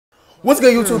What's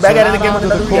good, YouTube? Back at it again with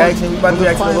another reaction. We about to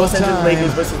react to the Los Angeles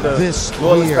Lakers versus the New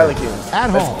Orleans Pelicans. At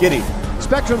home. Let's get it.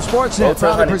 Spectrum Sportsnet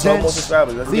proudly presents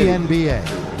the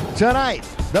NBA. Tonight,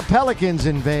 the Pelicans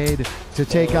invade to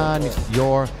take on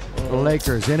your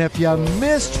Lakers. And if you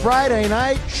missed Friday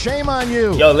night, shame on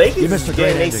you. Yo, Lakers you missed a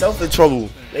great they self in trouble.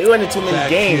 They went into too many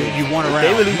games. You want around.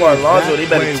 They really want Alonzo. They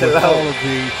better chill out. All of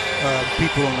the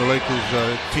people on the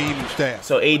Lakers team and staff.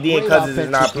 So AD and Cousins is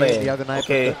not playing.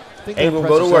 Okay. Ingram,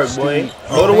 go to work, boy.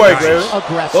 Go to work, baby.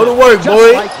 Go to work,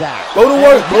 boy. Go to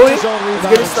work, boy. Let's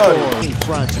get it started.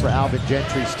 Fronts for Alvin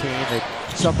Gentry's team. They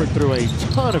suffered through a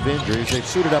ton of injuries. They've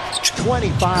suited up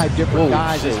 25 different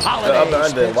guys.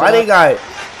 Why they got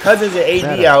Cousins and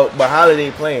AD out, but Holiday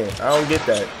playing? I don't get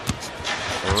that.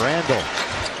 Randall.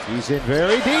 He's in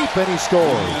very deep, and he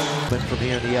scores. Went from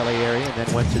here in the LA area and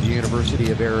then went to the University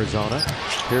of Arizona.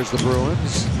 Here's the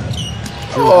Bruins.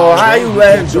 Oh, how you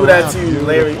let him do that to you,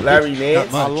 Larry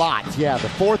Nance? A lot, yeah. The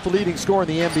fourth leading scorer in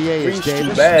the NBA is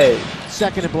Davis. Bad.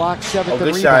 Second in blocks, seventh in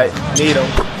good rebounds. Shot. Need him.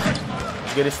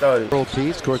 Let's get it started. World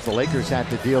Peace. Of course, the Lakers had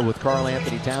to deal with Karl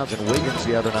Anthony Towns and Wiggins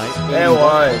the other night. And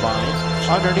one.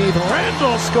 Underneath,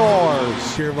 Randall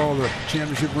scores. Share of all the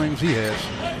championship rings he has.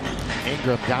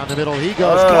 Ingram down the middle. He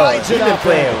goes. Glides it up.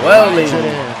 Playing well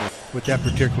lately. With that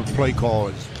particular play call,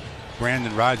 as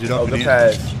Brandon rides it up and in.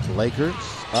 Pass. Lakers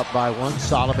up by one.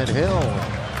 Solomon Hill.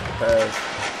 Pass.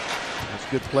 That's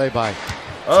good play by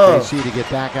KC to get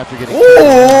back after getting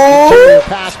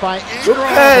pass by Ingram. Good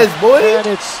pass, boy. And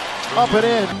it's up and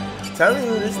in. I'm telling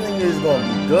you, this thing is going to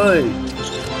be good.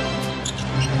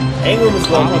 Ingram is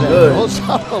going to be good. Goes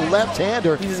up the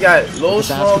left-hander. He just got a little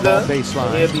stronger.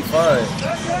 He'll be fine.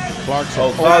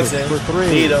 Clarkson, Clarkson for three.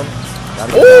 Need him.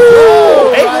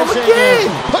 Ooh! Ingram again.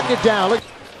 Putting it down. Look.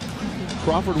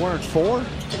 Crawford wearing 4.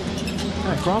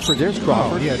 Yeah, Crawford, there's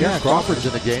Crawford. Oh, yeah, Crawford's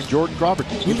in the game. Jordan Crawford.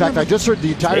 In fact, I just heard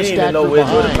the entire stat know group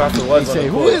where behind. was They say,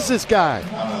 who is this guy?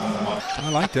 I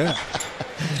like that.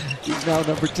 He's now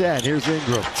number 10. Here's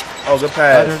Ingram. Oh, good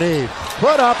pass. Underneath.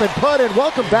 Put up and put in.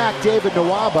 Welcome back, David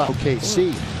Nwaba.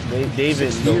 OKC.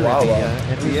 David Nwaba.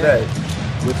 NBA.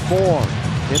 With 4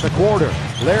 in the quarter.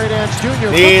 Larry Nance Jr.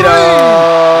 Need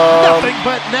nothing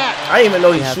but net. I didn't even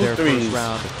know he shoot threes.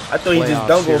 I thought he just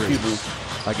dunked on people.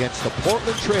 Against the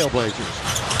Portland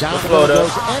Trailblazers. Down the middle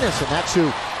goes Ennis, and that's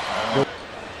who.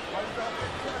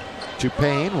 To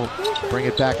Payne. We'll bring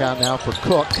it back out now for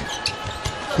Cook.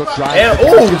 Cook drives.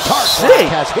 Oh, shit.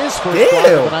 Has his first block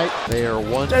of the night. They are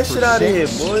 1 that for shit out 6. of here,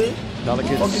 boy.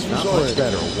 Pelicans not much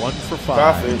better. 1 for 5.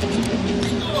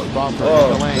 Crawford in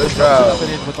the lane. Good job. Up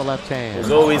and in with the left hand.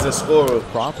 There's always a scorer.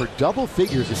 Crawford double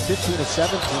figures at 15 of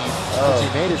 17 since he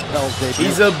made his Pels debut.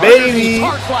 He's a baby.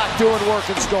 Black doing work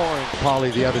and scoring.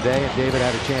 Paulie the other day, and David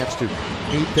had a chance to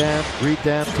meet them, greet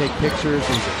them, take pictures.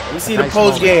 You see the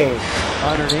post game.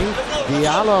 Underneath,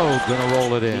 Diallo gonna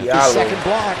roll it in. Diallo. Second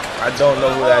block. I don't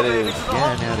know who that is.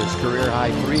 Again, had his career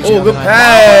high 3. Oh, good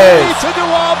pass. To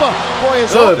Nwaba. Boy,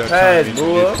 it's good pass,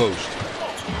 bro.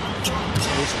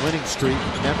 This winning streak,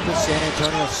 Memphis, San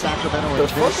Antonio, Sacramento, and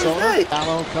Minnesota.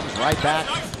 Diallo comes right back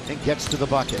and gets to the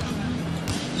bucket.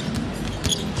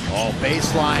 Oh,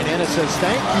 baseline, and it says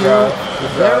thank you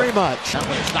very much. That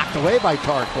one is knocked away by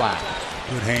Tark Black.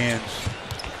 Good hands.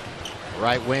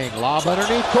 Right wing, lob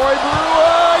underneath Corey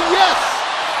Brewer, yes!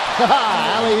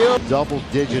 Alley-oop.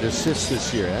 Double-digit assists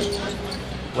this year. That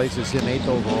places him 8th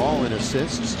overall in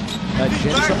assists.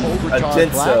 Ajinça over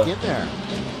Tark Black in there.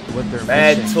 What they're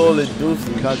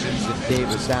missing. Cousins and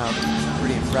Davis out.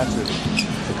 Pretty impressive.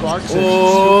 The Clarkson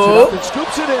scoops it up and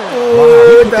scoops it in. Wow,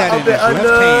 he put that in his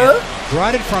left hand.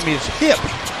 Brought it from his hip.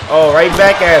 Oh, right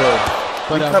back at him.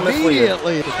 But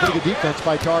immediately, it's pretty good defense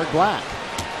by Tark Black.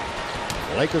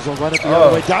 The Lakers will run it the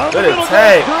other way down the middle. Oh,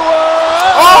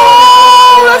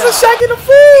 that's a Shaq in the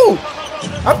fool.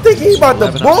 I'm thinking he's about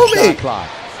to boom it.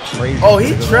 Oh,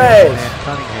 he trashed.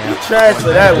 He trashed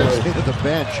for that one.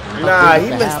 Nah, he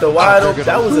missed the wide open.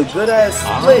 That was a good ass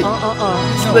split.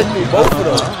 Split through both of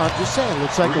them. I'm just saying,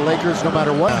 looks like the Lakers, no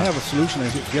matter what. I have a solution.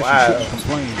 I guess you shouldn't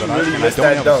complain, but I don't have a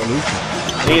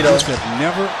solution.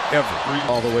 Never, ever.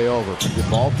 All the way over. Good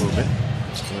ball movement.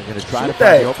 We're going to try to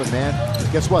find the open man.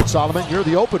 Guess what, Solomon? You're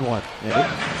the open one.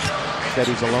 Said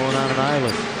he's alone on an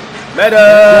island. Meta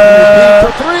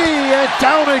for 3, and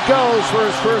down it goes for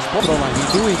his first point. He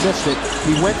knew he missed it.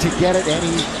 He went to get it, and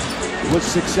he was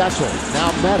successful.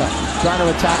 Now Meta trying to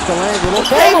attack the lane.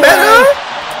 Hey, Meta!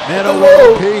 Meta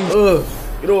World Peace.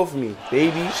 Get off me,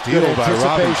 baby. Steal by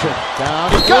Robinson.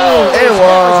 Down it goes.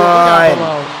 And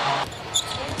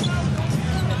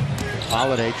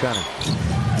Holiday trying to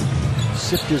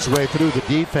sift his way through the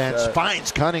defense.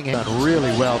 Finds Cunningham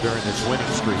really well during this winning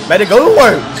streak. Meta, go to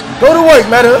work. Go to work,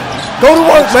 Meta. Go to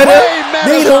work, Meta.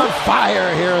 Need him. On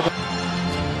fire here.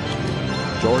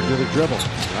 Jordan to the dribble.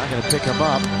 Not going to pick him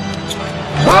up.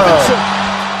 Robinson.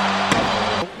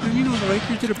 You know, the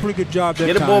Lakers did a pretty good job that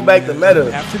time. Get the ball back to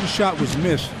Meta. After the shot was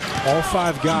missed, all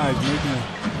 5 guys making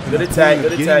a good attack,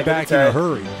 good attack, back in a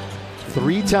hurry.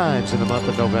 3 times in the month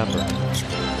of November.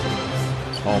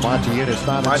 Monty Eunice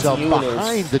found himself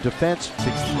behind the defense.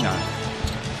 69.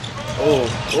 Oh.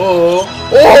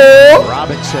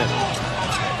 Robinson.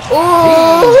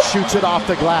 Oh. He shoots it off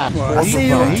the glass. Well, I see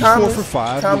you, he's Thomas. 4 for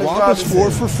 5. Thomas Waba's Robinson.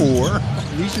 4 for 4.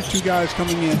 These are 2 guys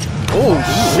coming in. Oh,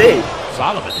 shit.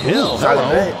 Solomon Hill.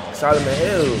 Solomon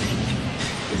Hill.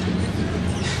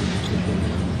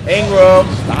 Ingram.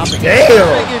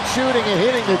 Damn. Shooting and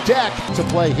hitting the deck to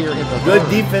play here in the good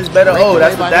defense, better. Oh,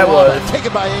 that's what that was.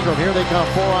 Taken by Ingram. Here they come.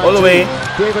 4 on 2. All the way.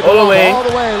 David all the way. All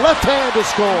the way. Left hand to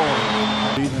score.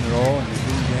 Season it all in the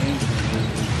good games.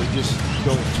 We just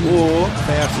go too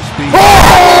fast to speed. Oh!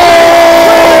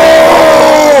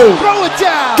 Throw it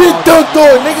down. Get dunked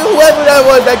on, nigga. Whoever that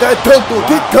was, that got dunked on.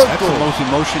 Get dunked on. That's the most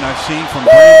emotion I've seen from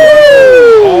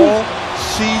Brandon all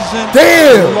season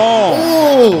long.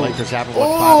 The Lakers haven't won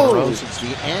 5 in a row since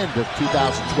the end of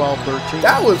 2012-13.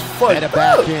 That was fun. Meta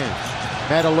back in.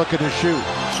 Meta looking to shoot.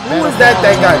 Who was that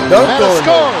got dunked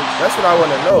on? That's what I want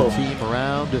to know. Team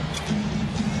around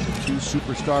 2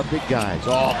 superstar big guys.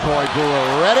 Oh, Corey Brewer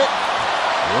read it.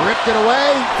 Ripped it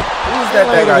away. Who was that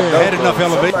got dunked on? Had enough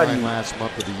elevation. Last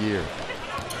month of the year.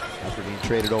 After being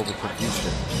traded over from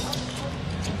Houston.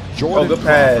 Jordan. Good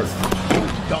pass.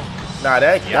 Dunk. Nah,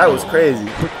 that was crazy.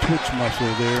 Quick twitch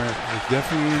muscle there. It's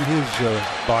definitely in his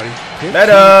body.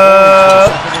 Meta!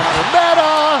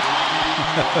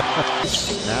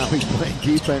 Now he's playing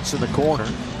defense in the corner.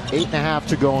 8.5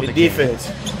 to go in the defense.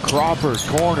 Game. Crawford,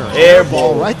 corner. Air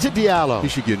ball ball. right to Diallo. He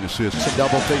should get an assist. In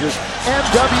double figures.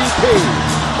 MWP.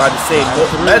 About to say,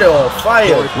 Meta on fire.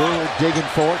 Brewer digging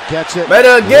for it. Gets it.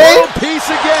 Meta again. World peace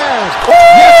again. Woo!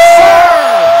 Yes,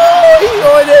 sir. He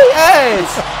on their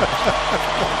ass.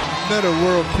 Meta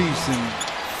world peace and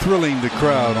thrilling the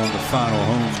crowd on the final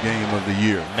home game of the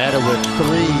year. Meta with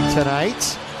 3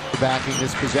 tonight. Backing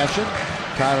this possession.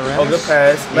 Kyler Ennis. Good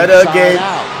pass. Meta again.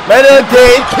 Out. Meta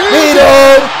again. Need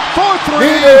him.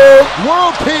 4-3.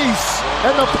 World peace.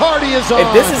 And the party is on.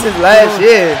 If this is his last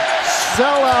year,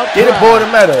 sell out. get him board to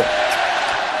Meta.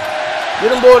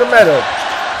 Get him board to Meta.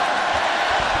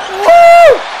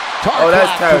 Woo! Oh,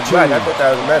 that's Tyler Black. I thought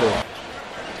that was Meta.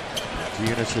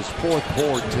 Eunice's 4th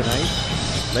board tonight.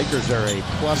 Lakers are a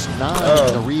 +9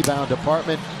 in the rebound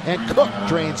department, and Cook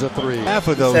drains a 3. Half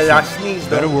of those. I sneezed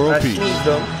them. Better world I peace. sneezed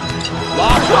them.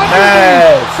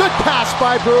 Yes. Good pass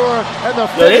by Brewer, and the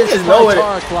finish by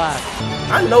Tarek Black.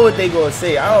 I know what they gonna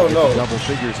say. I don't know. Double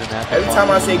figures in that. Every time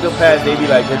I say good pass, they be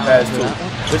like good pass too.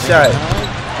 Good shot.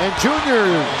 And Junior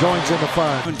joins in the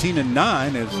fun.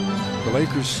 17-9 as the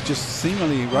Lakers just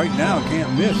seemingly right now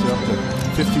can't miss up to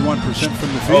 51%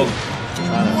 from the field.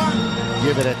 Trying to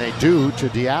give it, and they do, to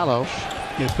Diallo.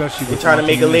 Yeah, especially with trying to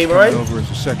make a lead, right? Over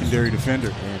as a secondary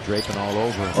defender. And draping all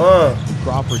over.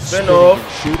 Crawford spin spinning off.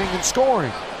 and shooting and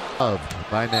scoring.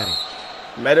 By many.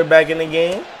 Meta back in the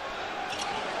game.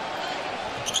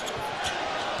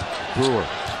 Brewer.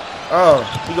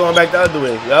 He going back the other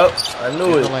way. Yup, I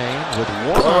knew it. In the lane with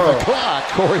 1 on the clock,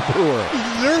 Corey Brewer.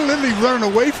 They're literally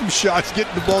running away from shots,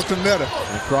 getting the ball to Meta.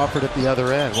 And Crawford at the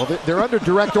other end. Well, they're under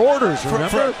direct orders,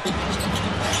 remember?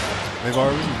 They've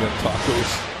already got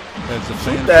tacos. That's a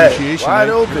fan that appreciation. wide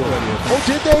open. Oh,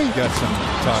 did they? Got some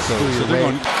tacos. So they're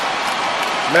going.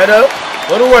 Meta,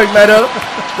 go to work, Meta.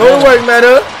 Go to work,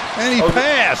 Meta. And he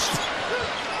passed.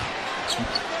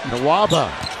 Nawaba.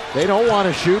 They don't want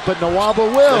to shoot, but Nawaba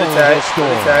will. Good attack. Score.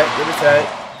 Good attack.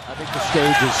 I think the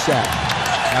stage is set.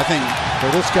 I think for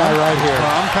this guy right here.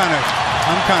 Well, I'm kind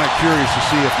of curious to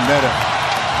see if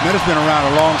Meta's been around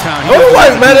a long time. Go to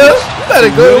work, Meta. You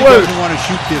better go to work. He doesn't want to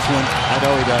shoot this one. I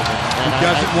know he doesn't. He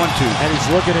doesn't want to. And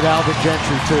he's looking at Alvin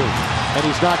Gentry too. And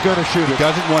he's not going to shoot it. He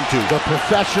doesn't want to. The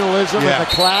professionalism and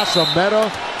the class of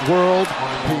Meta world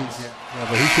peace.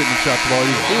 Yeah, but he shouldn't have shot the ball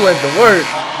either. He went to work.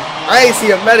 I ain't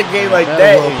see a Meta game like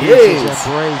that in years. years.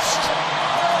 Embraced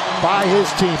by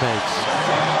his teammates.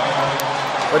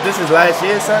 But this is last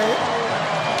year, son?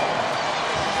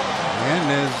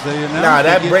 And as they announced, nah,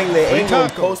 that bring the Ingram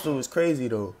coastal is crazy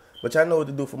though. But y'all know what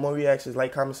to do. For more reactions,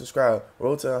 like, comment, subscribe.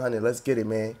 Roll to 100. Let's get it,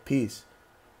 man. Peace.